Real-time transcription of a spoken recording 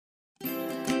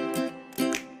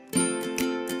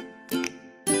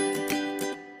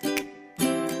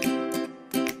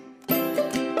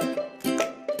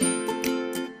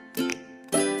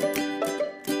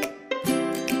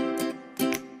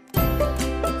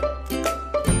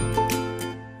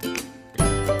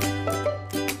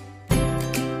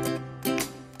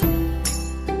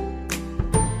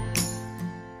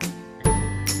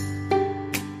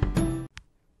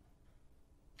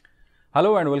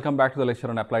Hello and welcome back to the lecture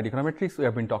on applied econometrics. We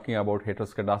have been talking about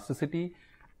heteroscedasticity,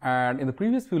 and in the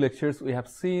previous few lectures we have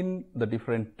seen the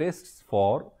different tests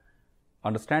for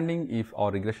understanding if our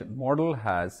regression model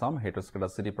has some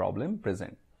heteroscedasticity problem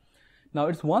present. Now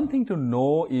it's one thing to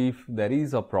know if there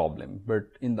is a problem, but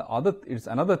it's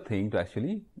another thing to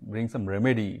actually bring some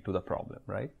remedy to the problem,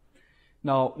 right?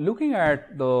 Now looking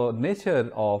at the nature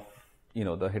of the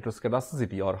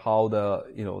heteroscedasticity, or how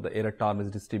the error term is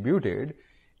distributed,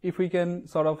 if we can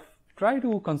sort of try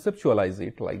to conceptualize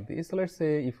it like this. So let's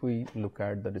say if we look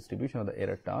at the distribution of the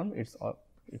error term, it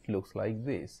looks like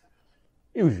this.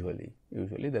 Usually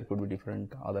there could be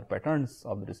different other patterns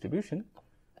of the distribution,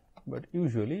 but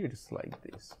usually it is like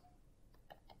this.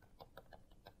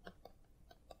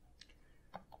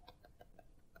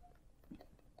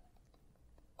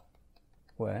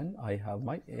 When I have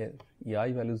my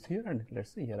EI values here, and let's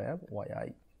say here I have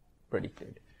YI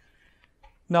predicted.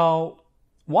 Now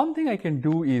one thing I can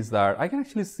do is that I can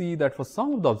actually see that for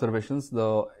some of the observations,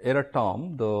 the error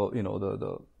term,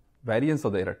 the variance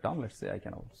of the error term, let's say I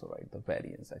can also write the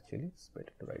variance. Actually it's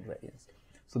better to write variance.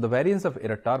 So the variance of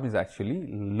error term is actually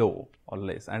low or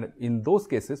less, and in those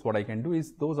cases what I can do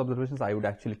is those observations I would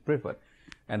actually prefer,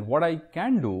 and what I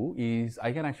can do is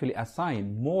I can actually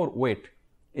assign more weight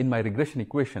in my regression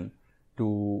equation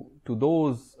to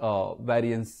those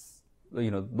variance,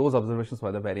 those observations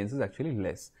where the variance is actually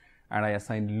less, and I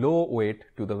assign low weight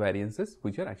to the variances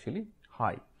which are actually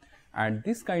high. And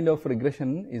this kind of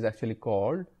regression is actually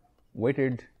called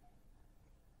weighted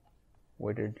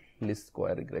least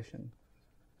square regression,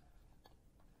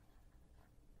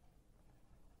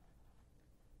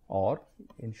 or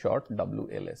in short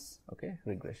WLS, okay,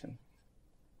 regression.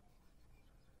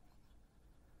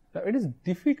 Now it is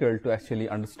difficult to actually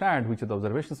understand which of the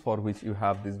observations for which you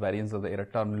have this variance of the error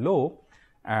term low,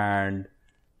 and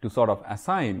to sort of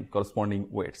assign corresponding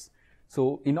weights.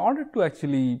 So in order to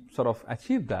actually sort of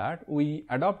achieve that, we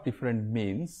adopt different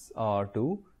means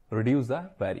to reduce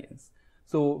the variance.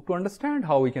 So to understand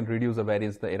how we can reduce the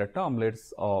variance of the error term,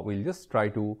 we'll just try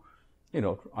to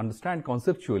understand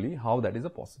conceptually how that is a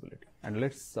possibility, and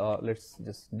let's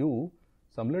just do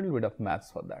some little bit of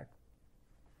maths for that.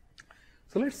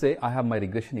 So let's say I have my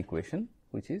regression equation,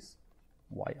 which is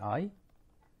yi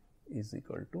is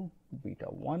equal to beta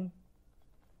 1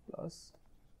 plus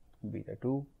beta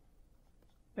 2,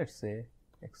 let's say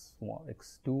x1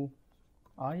 x2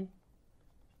 I,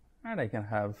 and I can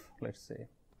have, let's say,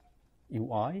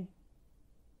 ui.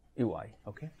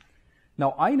 Okay.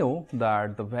 Now I know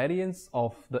that the variance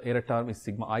of the error term is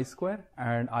sigma I square,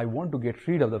 and I want to get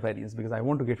rid of the variance because I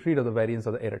want to get rid of the variance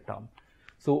of the error term.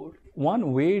 So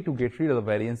one way to get rid of the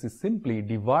variance is simply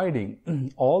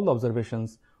dividing all the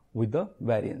observations with the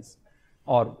variance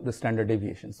or the standard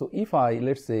deviation. So if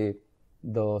let's say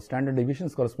the standard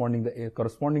deviations corresponding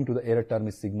to the error term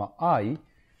is sigma I,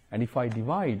 and if I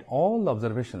divide all the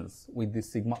observations with the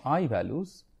sigma I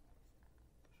values,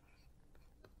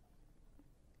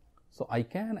 so I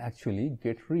can actually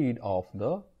get rid of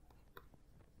the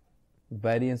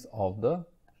variance of the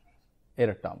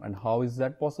error term. And how is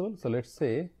that possible? So let's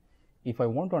say if I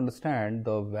want to understand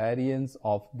the variance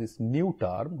of this new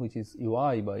term, which is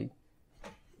ui by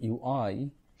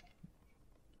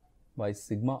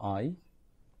sigma I,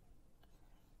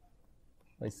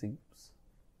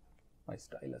 my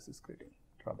stylus is creating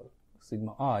trouble,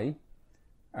 sigma I,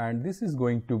 and this is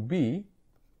going to be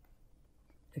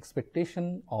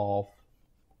expectation of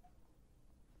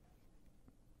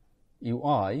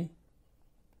ui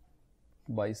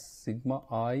by sigma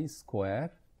I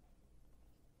square,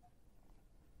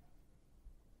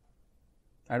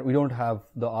 and we don't have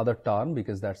the other term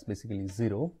because that's basically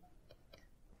 0,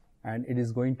 and it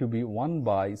is going to be 1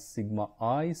 by sigma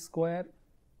I square,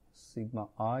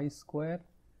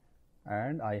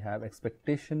 and I have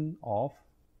expectation of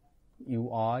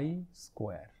ui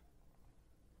square,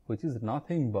 which is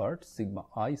nothing but sigma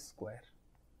I square.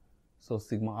 So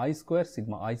sigma I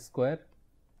square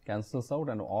cancels out,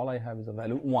 and all I have is a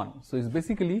value 1. So it's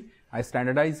basically I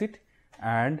standardize it,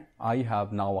 and I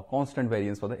have now a constant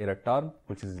variance for the error term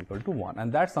which is equal to 1,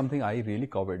 and that's something I really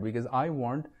covered because I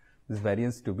want this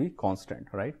variance to be constant,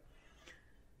 right?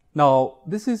 Now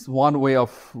this is one way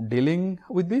of dealing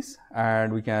with this,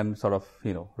 and we can sort of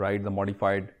write the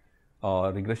modified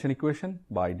regression equation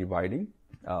by dividing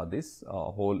this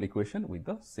whole equation with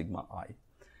the sigma I.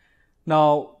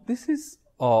 Now this is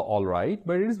all right,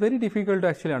 but it is very difficult to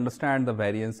actually understand the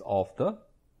variance of the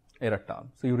error term.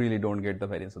 So you really don't get the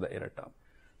variance of the error term.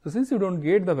 So since you don't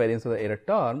get the variance of the error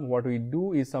term, what we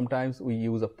do is sometimes we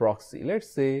use a proxy. Let's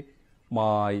say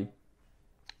my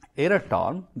error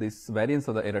term, this variance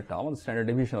of the error term, or the standard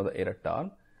deviation of the error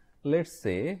term, let's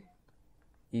say,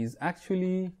 is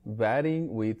actually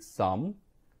varying with some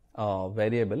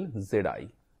variable zi,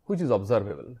 which is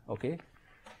observable. Okay.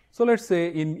 So let's say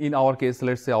in our case,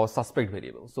 let's say our suspect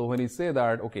variable. So when we say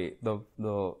that, okay,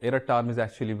 the error term is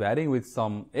actually varying with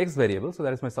some x variable, so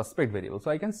that is my suspect variable.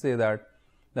 So I can say that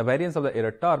the variance of the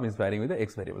error term is varying with the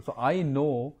x variable. So I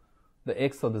know the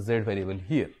x or the z variable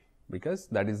here because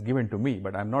that is given to me,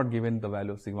 but I am not given the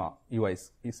value of sigma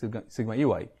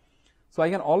ui. So I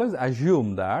can always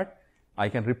assume that I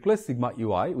can replace sigma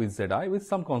ui with zi with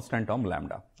some constant term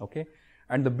lambda. Okay,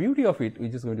 and the beauty of it, we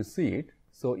are just going to see it.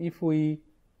 So if we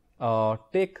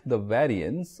take the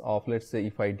variance of, let's say,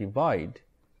 if I divide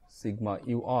sigma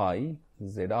ui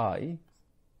zi,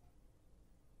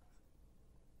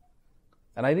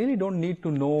 and I really don't need to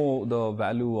know the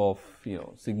value of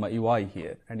sigma ui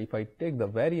here, and if I take the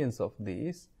variance of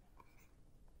this,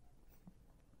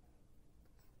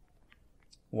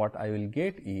 what I will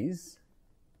get is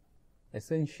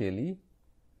essentially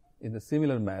in the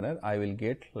similar manner I will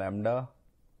get lambda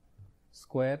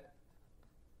square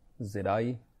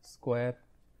zi square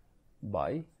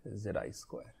by zi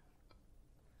square,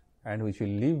 and which will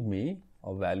leave me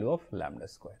a value of lambda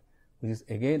square, which is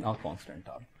again a constant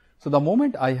term. So the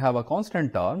moment I have a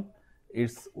constant term,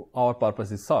 our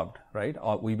purpose is served, right?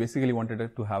 We basically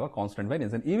wanted to have a constant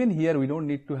variance, and even here we don't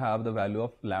need to have the value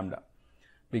of lambda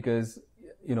because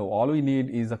all we need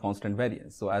is a constant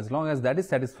variance. So as long as that is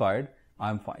satisfied,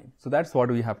 I'm fine. So that's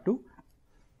what we have to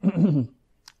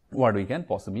what we can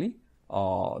possibly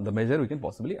the measure we can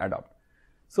possibly adopt.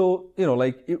 So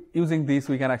like using this,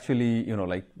 we can actually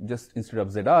like just instead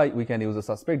of zi we can use a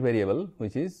suspect variable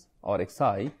which is our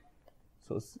xi.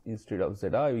 So instead of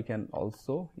zi we can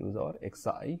also use our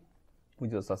xi,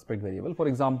 which is a suspect variable. For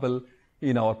example,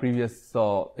 in our previous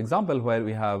example where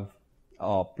we have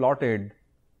plotted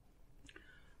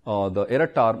the error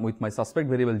term with my suspect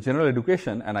variable general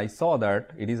education, and I saw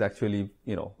that it is actually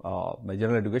my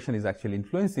general education is actually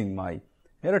influencing my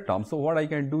error term. So what I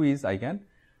can do is I can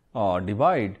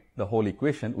divide the whole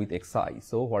equation with xi.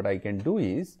 So what I can do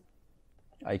is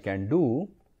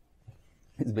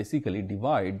basically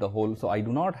divide the whole. So I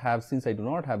do not have, since I do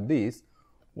not have this,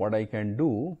 what I can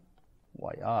do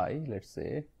yi, let's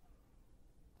say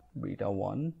beta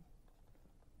 1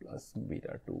 plus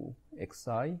beta 2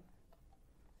 xi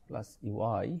plus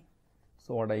ui.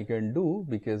 So what I can do,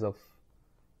 because of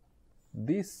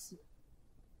this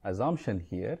assumption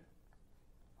here,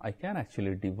 I can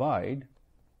actually divide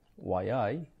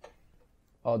yi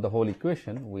or the whole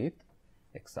equation with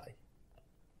xi.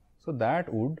 So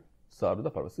that would serve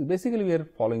the purpose. Basically, we are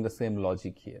following the same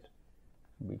logic here.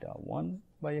 Beta 1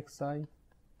 by xi,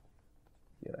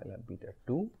 here I will have beta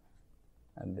 2,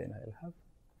 and then I will have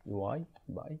ui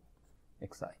by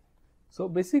xi. So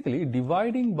basically,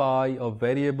 dividing by a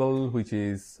variable which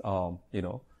is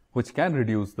which can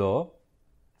reduce the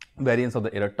variance of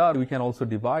the error term, we can also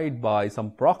divide by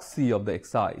some proxy of the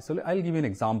xi. So I will give you an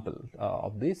example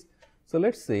of this. So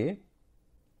let's say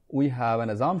we have an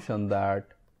assumption that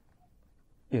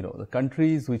the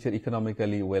countries which are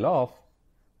economically well off,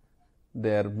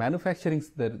 their manufacturing,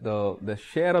 the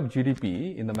share of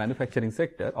GDP in the manufacturing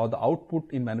sector or the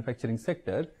output in manufacturing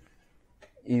sector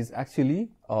is actually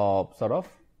sort of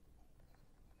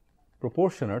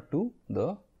proportionate to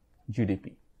the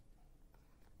GDP,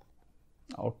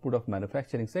 output of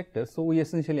manufacturing sector. So we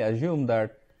essentially assume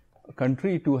that a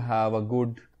country to have a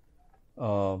good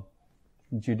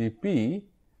GDP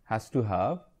has to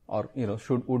have, or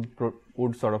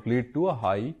would sort of lead to a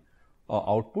high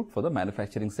output for the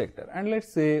manufacturing sector. And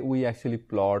let's say we actually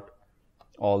plot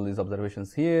all these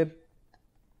observations here,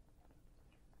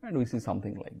 and we see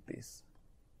something like this.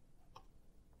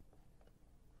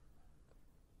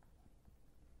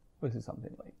 We see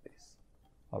something like this,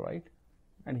 all right,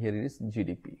 and here it is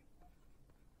GDP.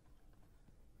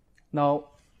 Now,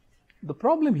 the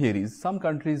problem here is some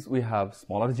countries we have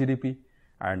smaller GDP,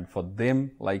 and for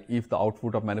them, like if the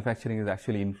output of manufacturing is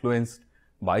actually influenced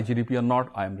by GDP or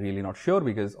not, I am really not sure,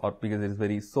 because it is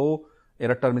very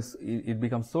error term is, it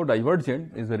becomes so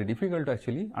divergent, it's very difficult to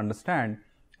actually understand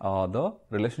the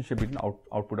relationship between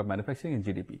output of manufacturing and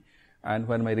GDP. And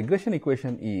when my regression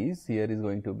equation is here is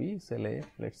going to be, say,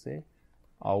 let's say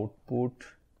output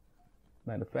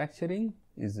manufacturing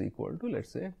is equal to,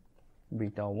 let's say,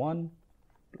 beta 1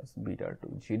 plus beta 2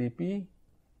 GDP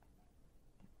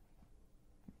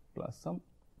plus some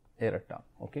error term.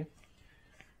 Okay.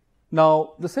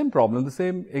 Now, the same problem,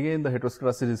 again the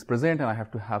heteroscedasticity is present, and I have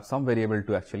to have some variable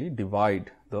to actually divide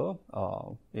the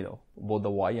both the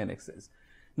y and x's.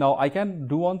 Now, I can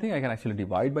do one thing, I can actually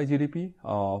divide by GDP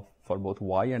for both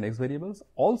y and x variables.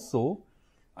 Also,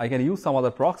 I can use some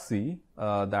other proxy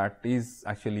that is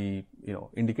actually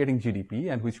indicating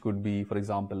GDP, and which could be, for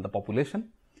example, the population.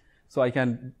 So I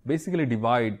can basically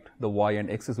divide the y and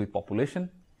x's with population,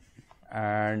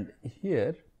 and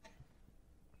here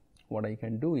what I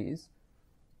can do is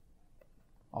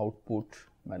output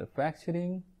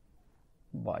manufacturing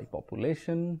by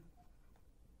population.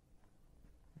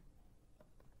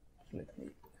 Let me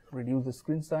reduce the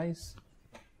screen size,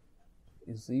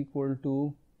 is equal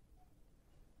to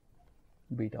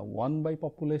beta 1 by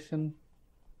population,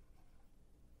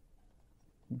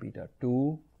 beta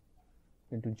 2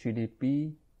 into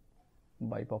GDP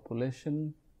by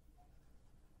population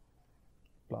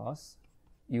plus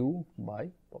U by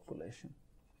population.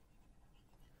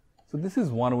 So this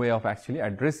is one way of actually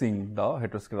addressing the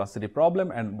heteroscedasticity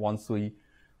problem, and once we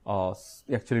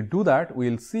actually do that, we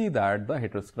will see that the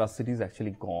heteroscedasticity is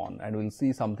actually gone, and we will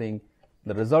see something,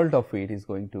 the result of it is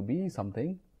going to be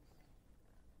something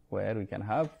where we can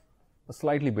have a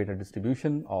slightly better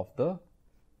distribution of the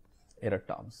error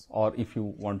terms. Or if you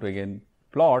want to again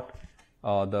plot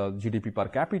the GDP per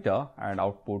capita and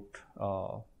output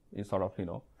is sort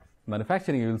of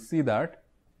manufacturing, you will see that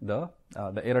the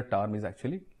error term is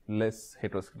actually less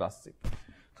heteroscedastic.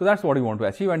 So that's what we want to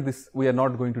achieve, and this we are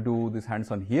not going to do this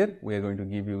hands-on here. We are going to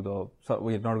give you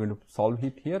we are not going to solve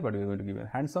it here, but we are going to give you a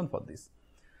hands-on for this.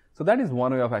 So that is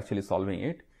one way of actually solving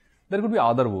it. There could be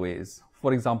other ways.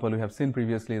 For example, we have seen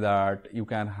previously that you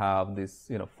can have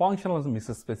this functional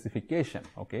misspecification.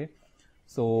 Okay,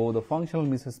 so the functional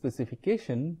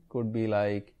misspecification could be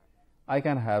like, I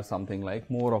can have something like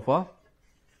more of a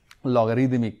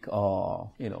logarithmic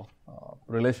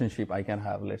relationship. I can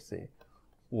have, let's say,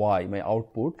 y, my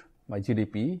output, my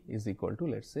GDP is equal to,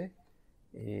 let's say,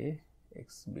 a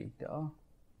x beta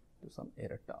to some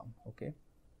error term. Okay,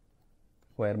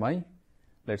 where my,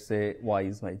 let's say, y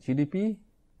is my GDP,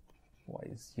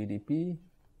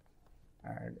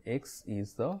 and x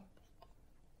is the,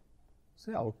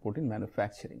 say, output in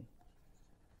manufacturing.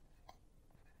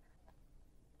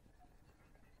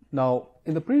 Now,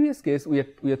 in the previous case, we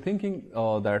are thinking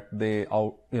that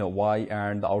y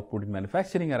and the output in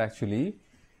manufacturing are actually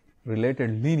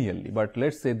related linearly, but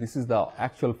let's say this is the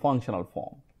actual functional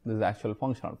form. This is the actual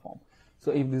functional form.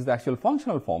 So if this is the actual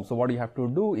functional form, so what you have to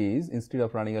do is, instead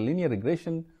of running a linear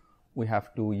regression, we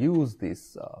have to use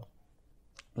this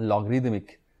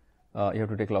logarithmic. You have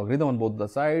to take logarithm on both the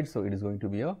sides, so it is going to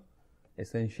be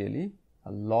essentially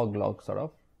a log sort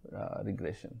of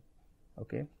regression.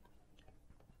 Okay.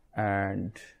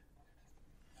 And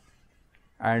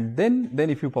then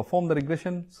if you perform the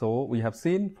regression, so we have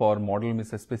seen for model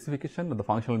misspecification, the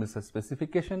functional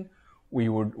misspecification,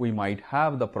 we might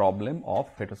have the problem of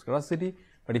heteroscedasticity,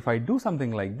 but if I do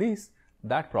something like this,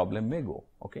 that problem may go.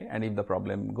 Okay, and if the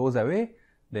problem goes away,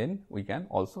 then we can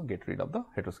also get rid of the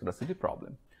heteroscedasticity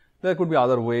problem. There could be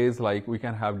other ways, like we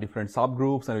can have different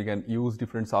subgroups, and we can use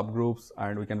different subgroups,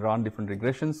 and we can run different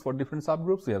regressions for different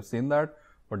subgroups. We have seen that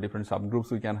for different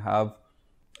subgroups we can have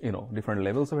different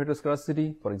levels of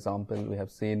heteroscedasticity. For example, we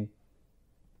have seen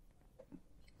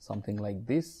something like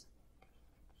this,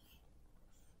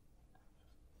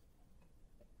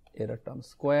 error term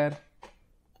square,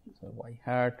 so y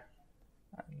hat,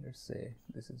 and let's say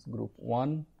this is group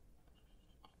 1,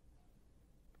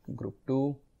 group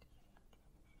 2,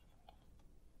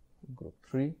 group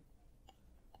 3.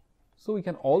 So we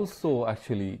can also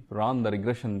actually run the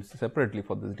regression separately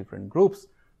for these different groups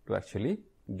to actually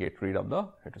get rid of the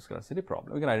heteroscedasticity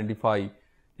problem. We can identify,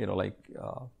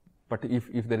 but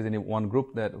if there is any one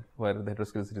group that where the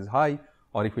heteroscedasticity is high,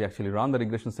 or if we actually run the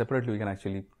regression separately, we can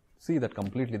actually see that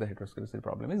completely the heteroscedasticity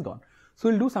problem is gone. So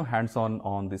we'll do some hands-on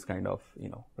on this kind of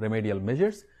remedial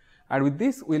measures, and with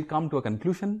this we'll come to a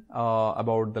conclusion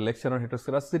about the lecture on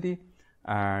heteroscedasticity,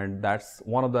 and that's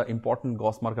one of the important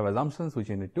Gauss Markov assumptions which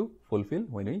you need to fulfill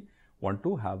when we want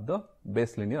to have the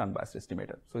best linear unbiased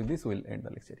estimator. So with this we'll end the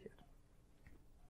lecture here.